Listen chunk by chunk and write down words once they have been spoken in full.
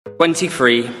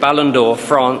23 Ballon d'Or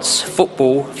France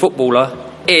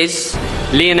footballer is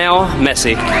Lionel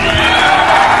Messi.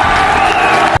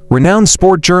 Renowned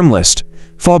sport journalist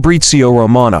Fabrizio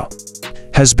Romano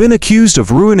has been accused of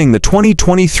ruining the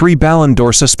 2023 Ballon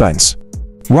d'Or suspense.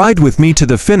 Ride with me to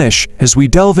the finish as we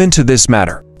delve into this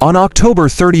matter. On October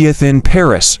 30th in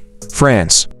Paris,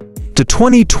 France, the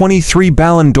 2023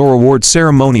 Ballon d'Or award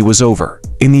ceremony was over.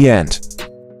 In the end,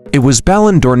 it was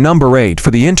Ballon d'Or number 8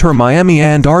 for the Inter Miami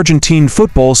and Argentine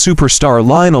football superstar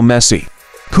Lionel Messi,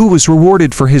 who was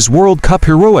rewarded for his World Cup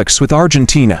heroics with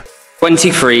Argentina.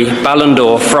 23 Ballon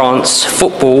d'Or France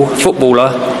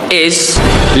footballer is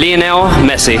Lionel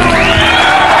Messi.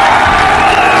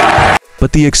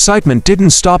 But the excitement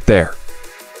didn't stop there.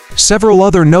 Several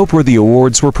other noteworthy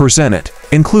awards were presented,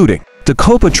 including the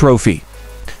Copa Trophy,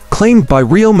 claimed by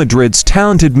Real Madrid's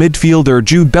talented midfielder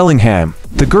Jude Bellingham,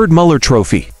 the Gerd Müller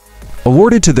Trophy,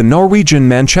 awarded to the Norwegian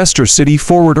Manchester City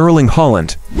forward Erling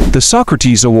Haaland, the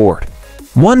Socrates Award,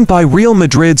 won by Real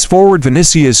Madrid's forward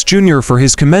Vinicius Jr. for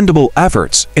his commendable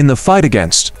efforts in the fight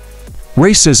against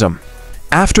racism.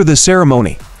 After the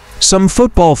ceremony, some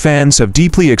football fans have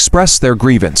deeply expressed their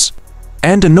grievance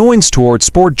and annoyance toward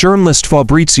sport journalist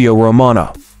Fabrizio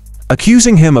Romano,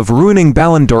 accusing him of ruining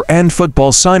Ballon d'Or and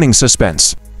football signing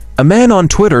suspense. A man on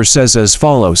Twitter says as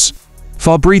follows: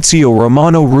 Fabrizio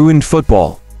Romano ruined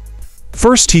football.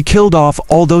 First he killed off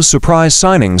all those surprise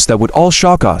signings that would all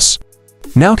shock us.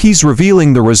 Now he's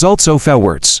revealing the results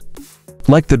afterwards.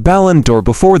 Like the Ballon d'Or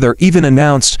before they're even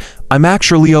announced, I'm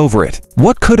actually over it.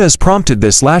 What could has prompted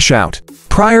this lash out?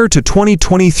 Prior to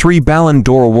 2023 Ballon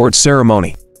d'Or award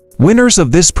ceremony, winners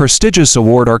of this prestigious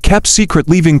award are kept secret,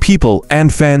 leaving people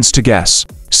and fans to guess.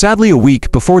 Sadly, a week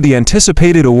before the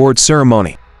anticipated award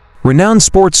ceremony, renowned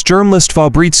sports journalist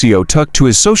Fabrizio took to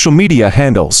his social media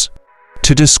handles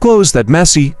to disclose that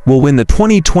Messi will win the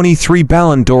 2023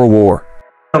 Ballon d'Or award.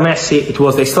 Messi, it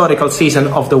was the historical season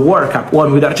of the World Cup,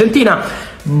 won with Argentina,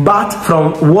 but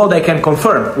from what I can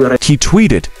confirm, he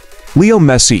tweeted, Leo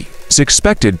Messi is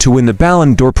expected to win the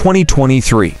Ballon d'Or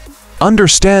 2023.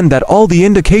 Understand that all the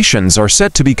indications are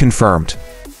set to be confirmed,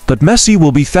 but Messi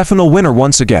will be the final winner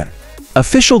once again.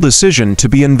 Official decision to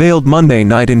be unveiled Monday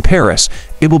night in Paris.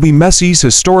 It will be Messi's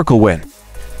historical win.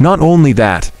 Not only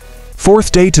that,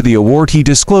 fourth day to the award, he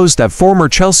disclosed that former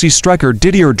Chelsea striker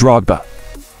Didier Drogba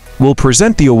will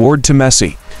present the award to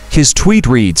Messi. His tweet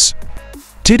reads,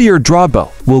 Didier Drogba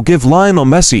will give Lionel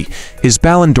Messi his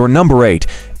Ballon d'Or number 8.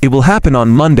 It will happen on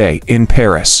Monday in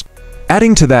Paris.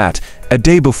 Adding to that, a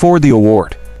day before the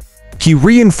award, he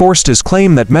reinforced his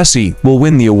claim that Messi will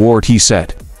win the award. He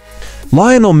said,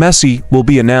 Lionel Messi will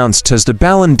be announced as the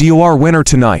Ballon d'Or winner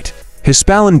tonight, his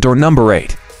Ballon d'Or number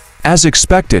 8. As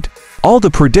expected, all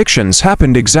the predictions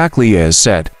happened exactly as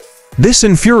said. This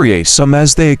infuriates some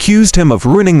as they accused him of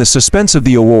ruining the suspense of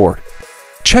the award.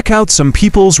 Check out some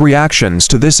people's reactions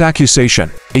to this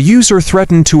accusation. A user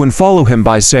threatened to unfollow him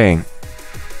by saying,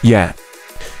 yeah,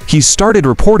 he's started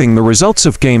reporting the results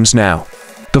of games now.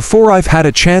 Before I've had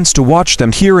a chance to watch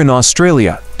them here in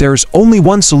Australia, there's only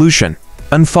one solution: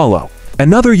 unfollow.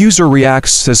 Another user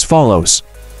reacts as follows: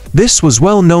 this was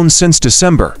well known since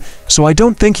December, so I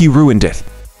don't think he ruined it.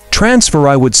 Transfer,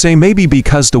 I would say maybe,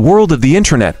 because the world of the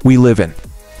internet we live in,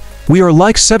 we are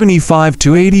like 75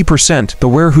 to 80%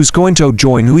 aware who's going to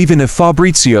join who, even if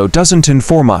Fabrizio doesn't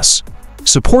inform us.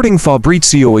 Supporting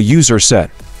Fabrizio, a user said,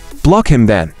 block him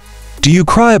then. Do you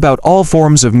cry about all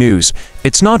forms of news?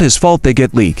 It's not his fault they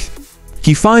get leaked.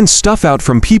 He finds stuff out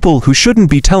from people who shouldn't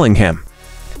be telling him.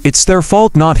 It's their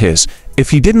fault, not his. If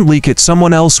he didn't leak it,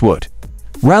 someone else would.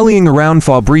 Rallying around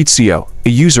Fabrizio, a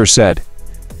user said,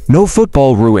 no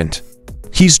football ruined.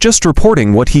 He's just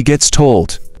reporting what he gets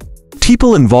told.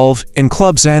 People involved in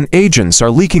clubs and agents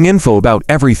are leaking info about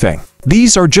everything.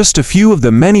 These are just a few of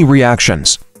the many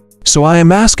reactions. So I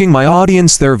am asking my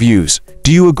audience their views.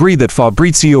 Do you agree that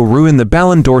Fabrizio ruined the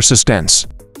Ballon d'Or suspense?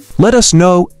 Let us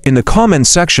know in the comment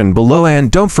section below,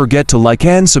 and don't forget to like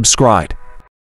and subscribe.